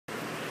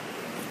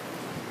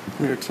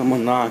Heard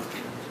someone knock.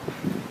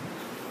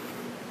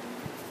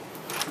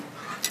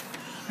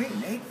 Hey,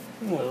 Nate.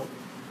 Well,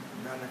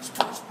 We got an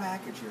express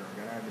package here. I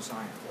gotta have you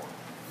sign it for.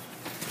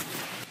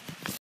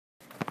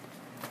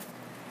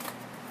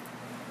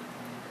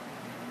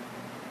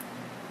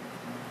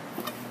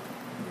 You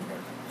got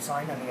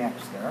sign on the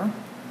X there, and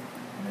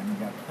then you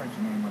got to print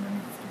your name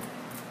underneath too.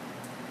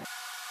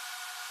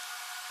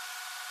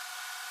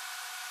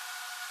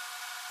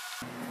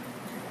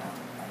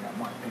 I got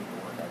my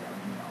paperwork. I got an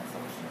email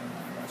first, and then I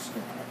got to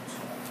scan it. So.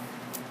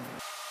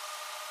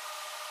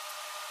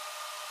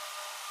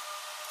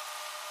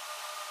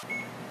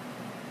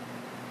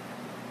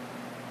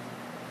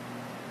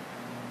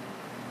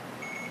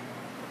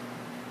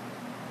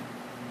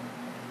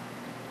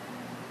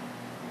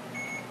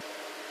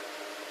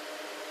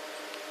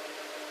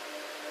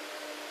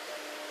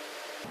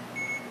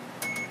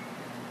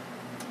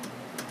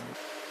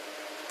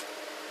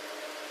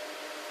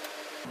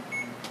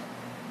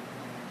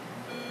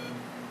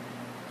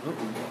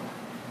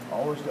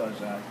 Always does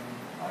that.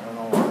 I don't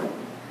know why.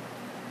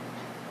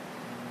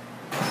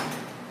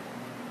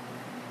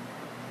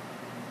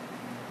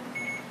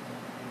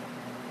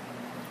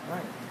 All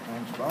right.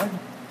 Thanks, bud.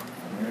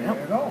 There you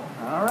go.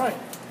 All right.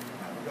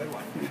 Have a good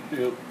one. you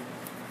do.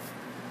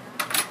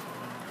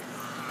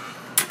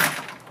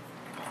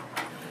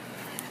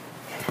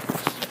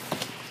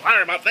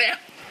 Sorry about that.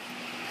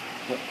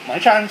 But my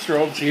Chime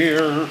Strobe's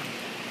here.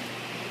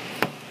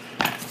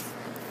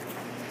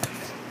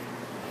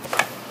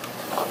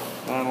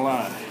 Not a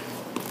lot.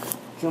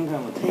 Some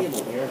kind of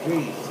table here.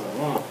 Jeez, so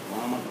long,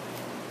 Mama.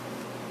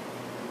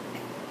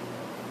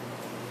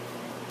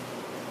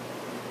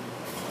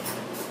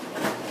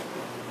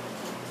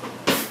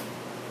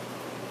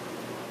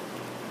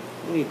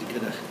 We need to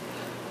get a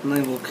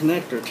nice little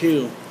connector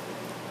too.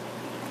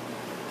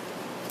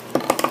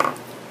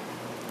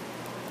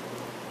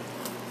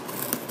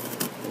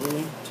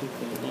 Really?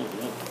 2.9.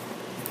 Nope.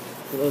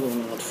 The other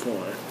one was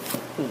 4.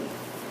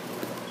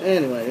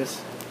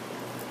 Anyways.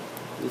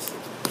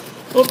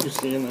 Hope you're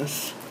seeing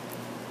this.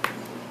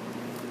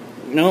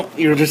 No,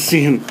 you're just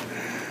seeing.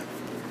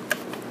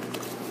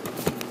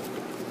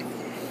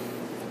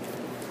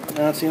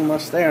 Not seeing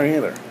much there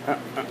either.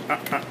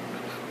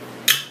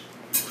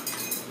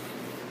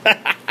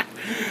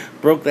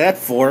 Broke that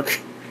fork.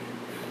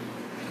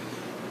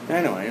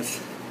 Anyways.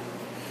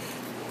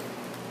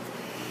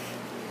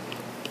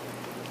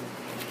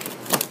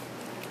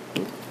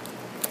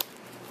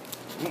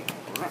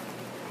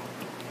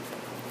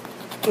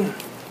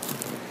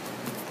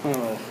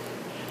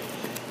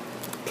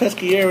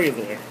 Pesky area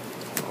there.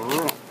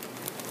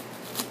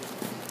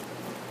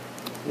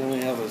 Then we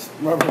have this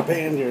rubber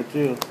band here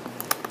too.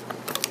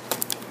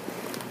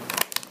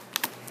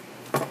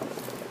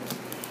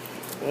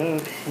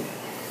 Okay.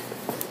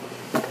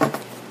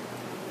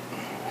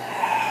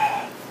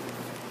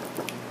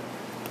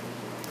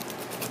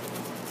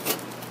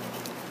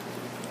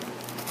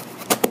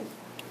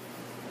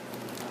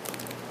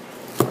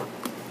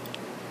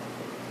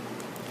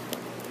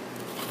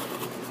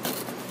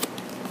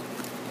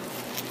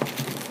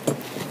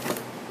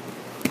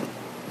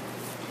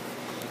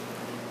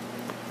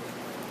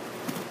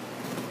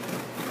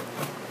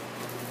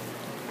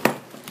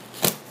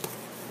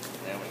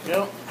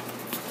 Go.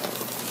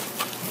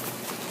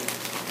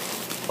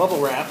 Bubble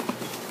wrap.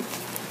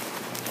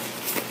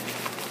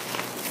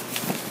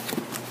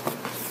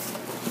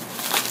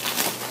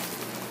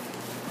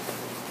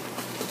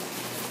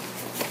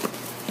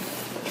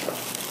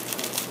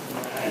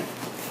 Alright.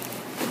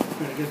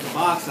 Gonna get the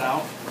box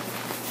out.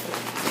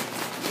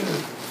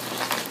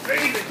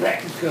 Ready to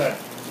crack is good.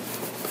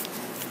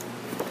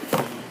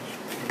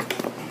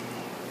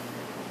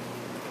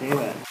 See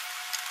that?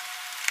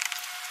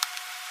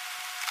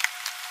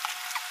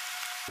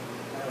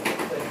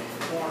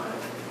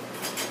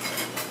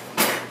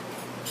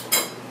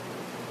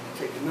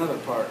 Take another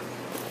part.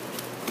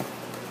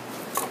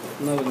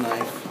 Another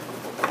knife.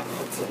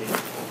 Let's see.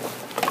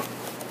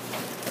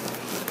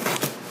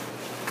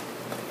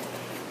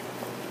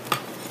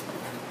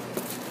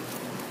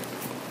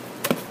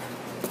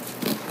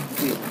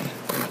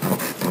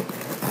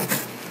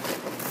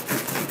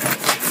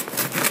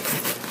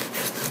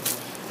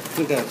 I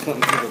think I cut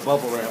through the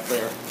bubble wrap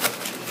there.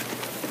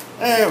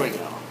 There we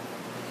go.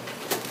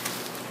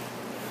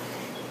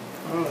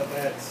 Well,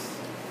 that's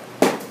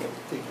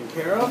taken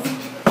care of.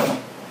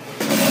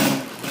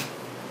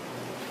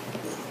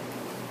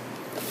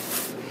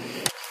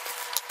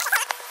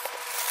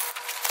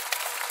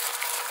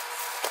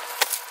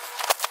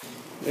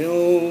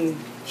 We'll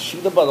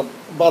shoot a bubble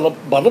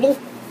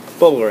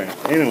wrap.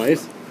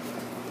 Anyways.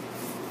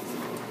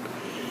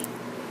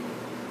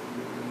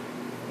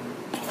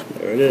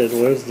 There it is.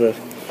 Where's the...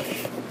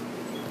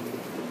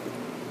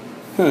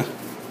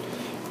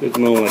 There's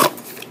no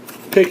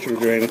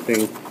pictures or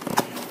anything.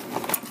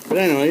 But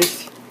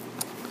anyways.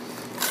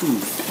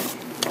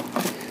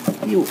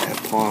 You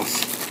have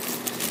pause.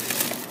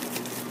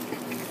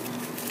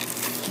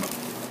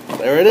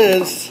 There it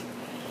is.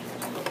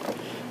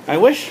 I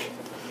wish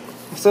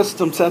the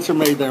system sensor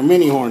made their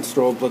mini horn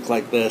strobe look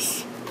like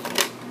this.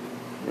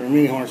 or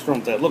mini horn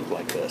strobes that look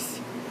like this.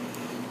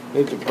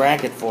 There's a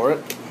bracket for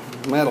it,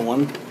 metal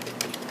one.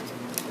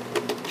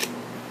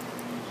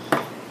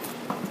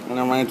 And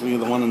that reminds me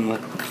of the one in the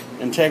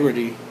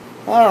Integrity.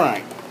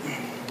 Alright.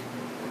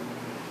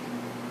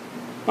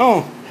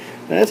 Oh,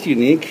 that's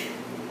unique.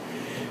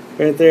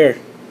 Right there.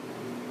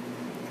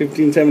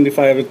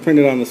 1575 is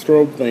printed on the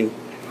strobe thing.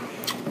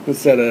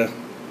 Instead of,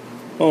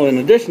 oh, in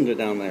addition to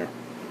down there.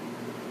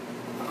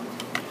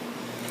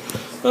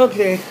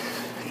 Okay,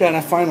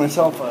 gotta find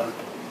myself a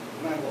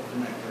metal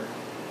connector.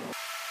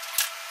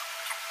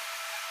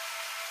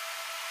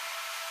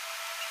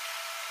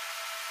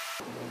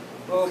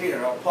 Well,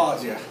 here, I'll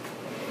pause you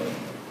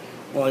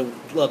while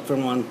I look for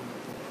one.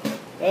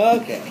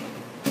 Okay.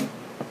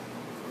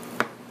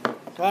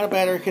 Got a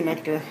battery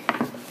connector.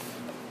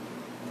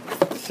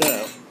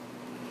 So,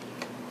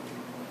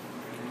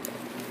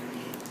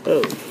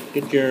 oh,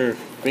 get your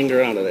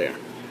finger out of there.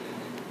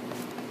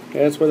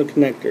 That's where the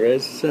connector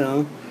is,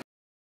 so.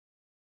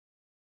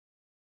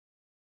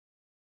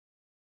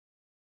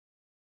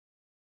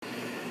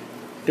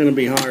 It's gonna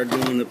be hard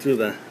doing it through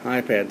the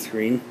iPad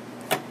screen.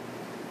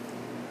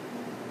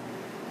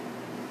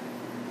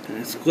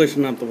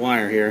 Squishing up the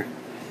wire here.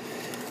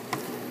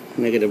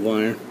 Negative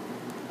wire.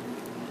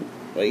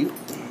 Wait.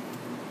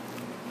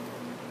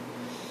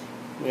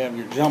 We have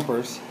your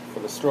jumpers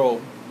for the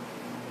strobe.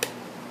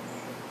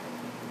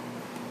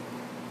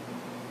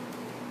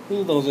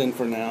 Leave those in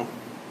for now.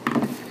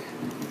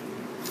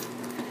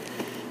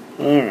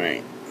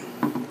 Alright.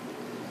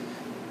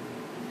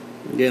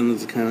 Again,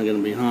 this is kind of going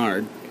to be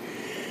hard.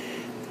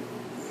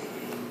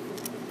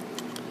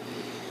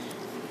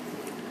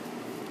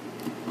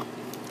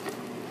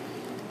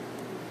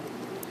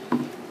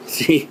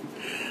 See?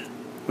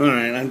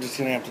 Alright, I'm just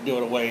going to have to do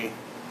it away.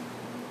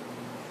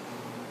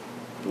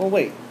 Well,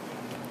 wait.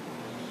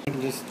 I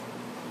can just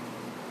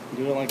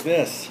do it like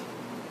this.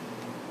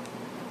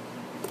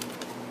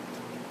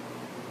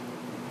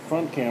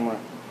 Front camera.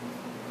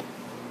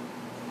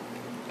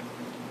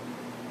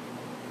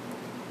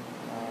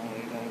 Are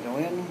you going to go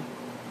in?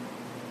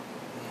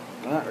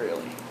 Not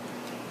really.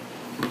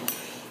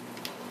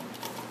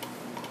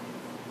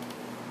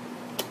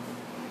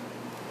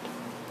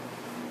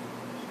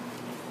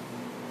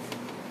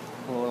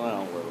 Pull it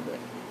out a little bit.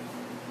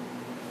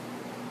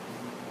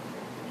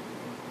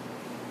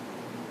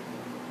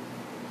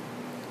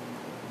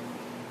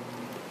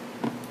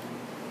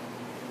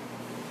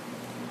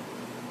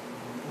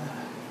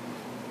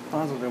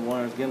 Positive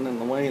wire is getting in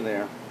the way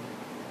there.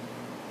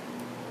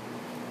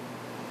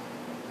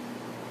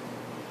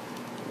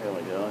 There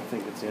we go, I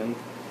think it's in.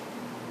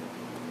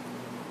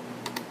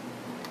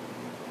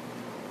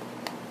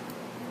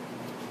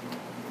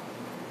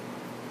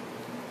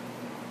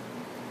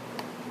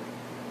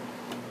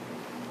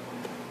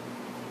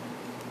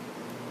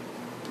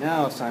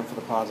 Now it's time for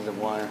the positive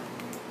wire.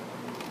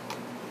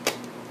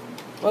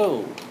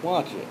 Whoa,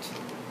 watch it.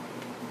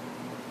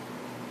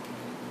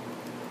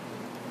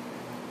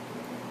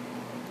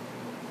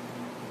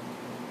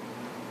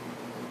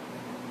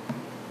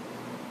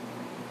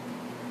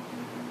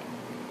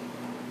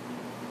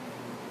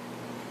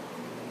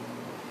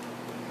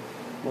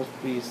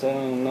 Must be set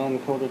on a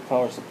non-coded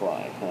power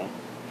supply, huh?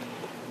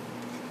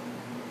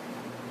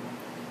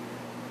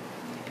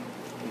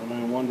 And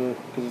I wonder,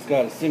 because it's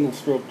got a single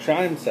stroke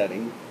chime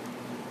setting.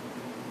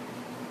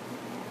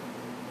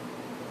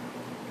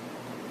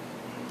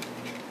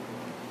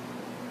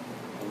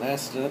 And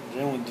that's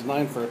generally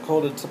designed for a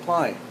coded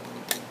supply.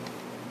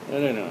 I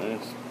don't know.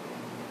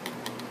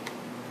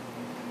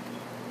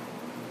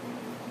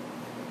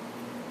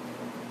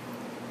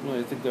 Well,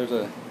 I think there's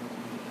a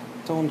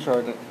tone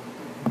chart that.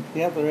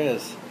 Yeah, there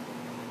is.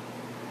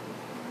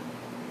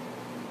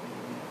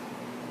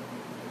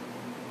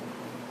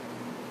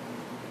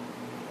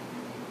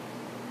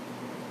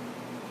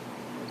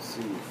 Let's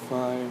see,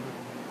 5.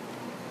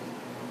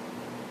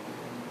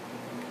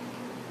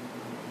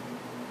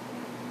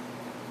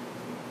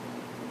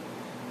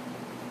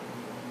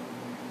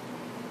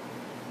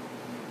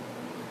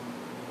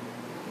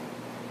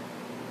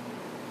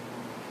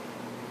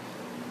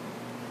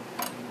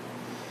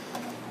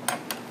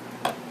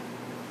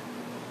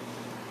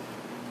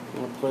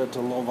 We'll put it to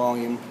low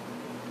volume.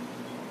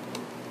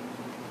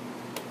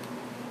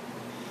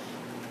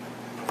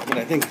 But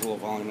I think it's low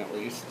volume at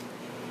least.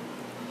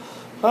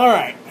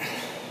 Alright.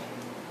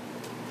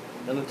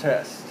 Gonna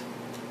test.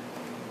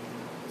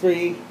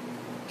 3,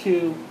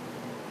 2,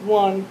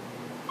 1.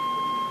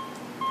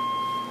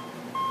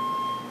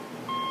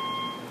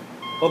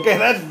 Okay,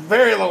 that's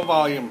very low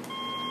volume.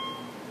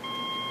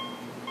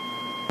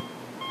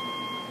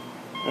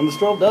 And the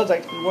strobe does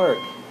actually work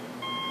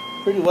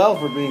pretty well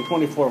for being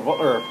 24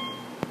 volt, or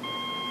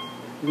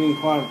being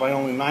clocked by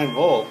only 9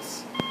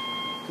 volts,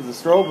 because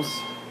the strobe's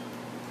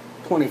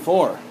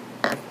 24.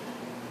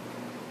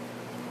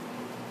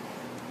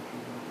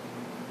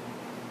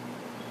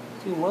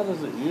 See, what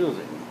is it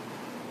using?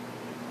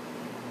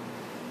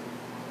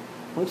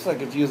 Looks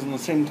like it's using the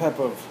same type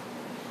of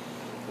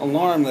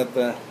alarm that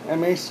the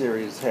MA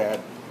series had.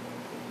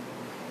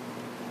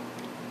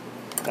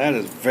 That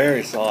is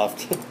very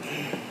soft.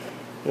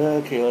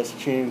 Okay, let's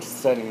change the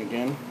setting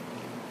again.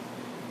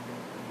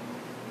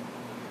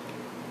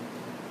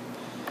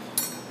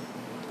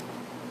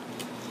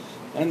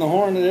 And the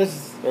horn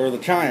is, or the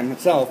chime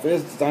itself,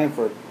 is designed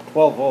for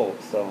 12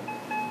 volts, so.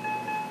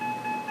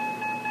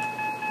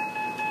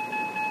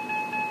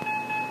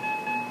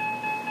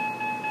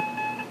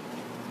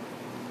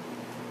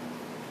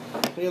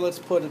 Okay, let's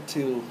put it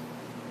to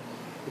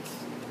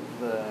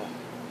the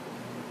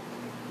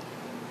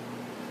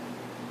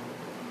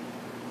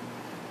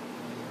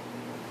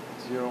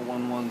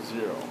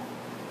 0110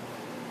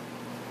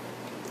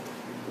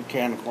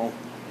 mechanical,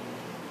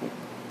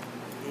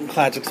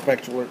 classic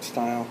SpectrAlert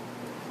style.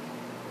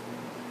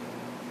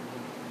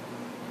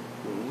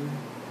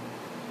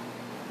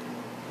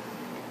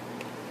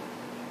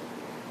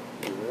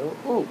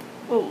 Oh,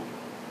 oh.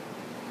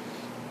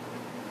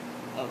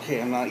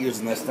 Okay, I'm not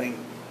using this thing.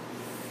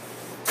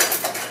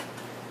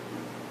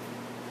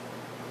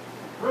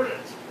 Heard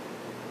it.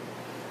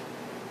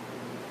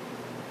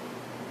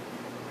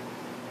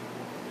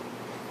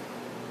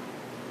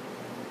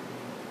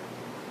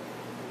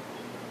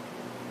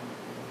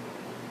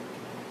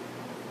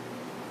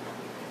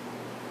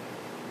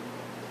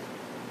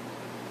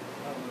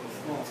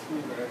 Small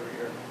screwdriver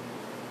here.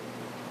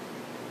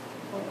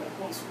 Oh, that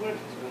won't switch.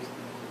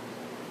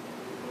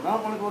 I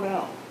don't want to go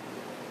down.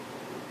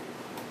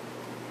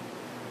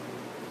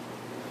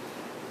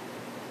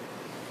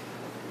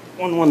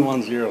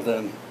 $1110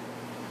 then.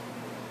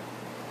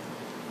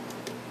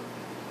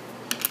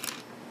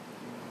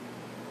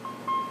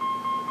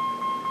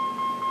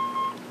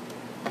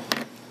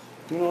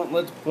 You know what?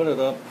 Let's put it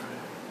up.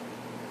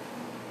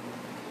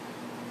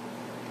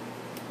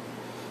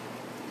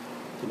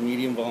 To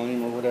medium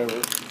volume or whatever.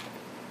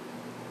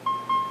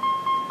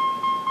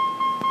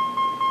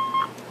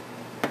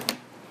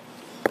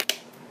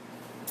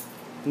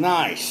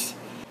 Nice.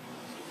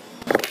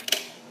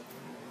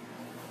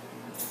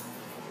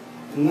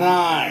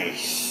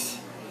 Nice.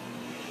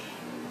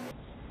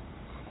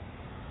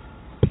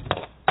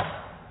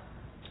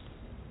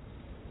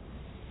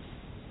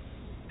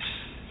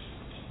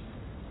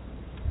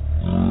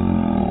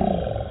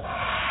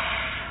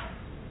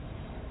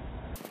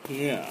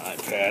 Yeah,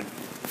 iPad.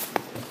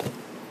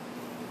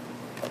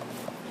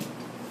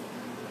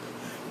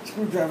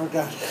 Screwdriver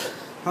got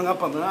hung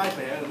up on the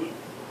iPad and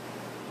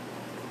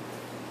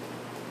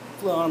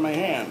flew out of my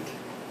hand.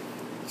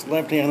 It's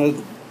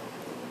left-handed.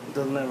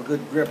 Doesn't have a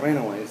good grip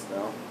anyways,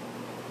 though.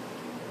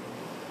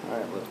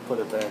 Alright, let's put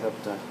it back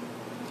up to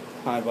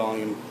high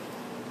volume.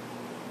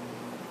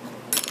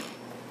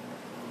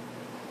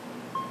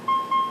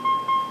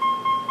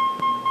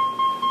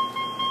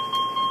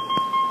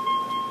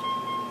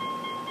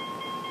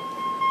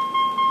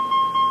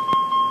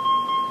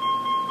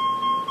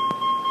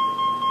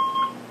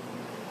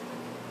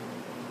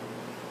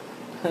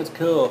 That's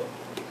cool.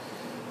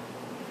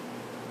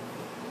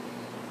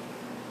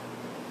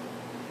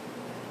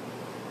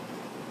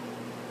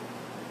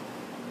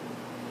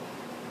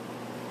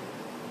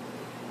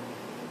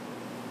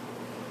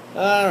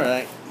 All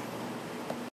right.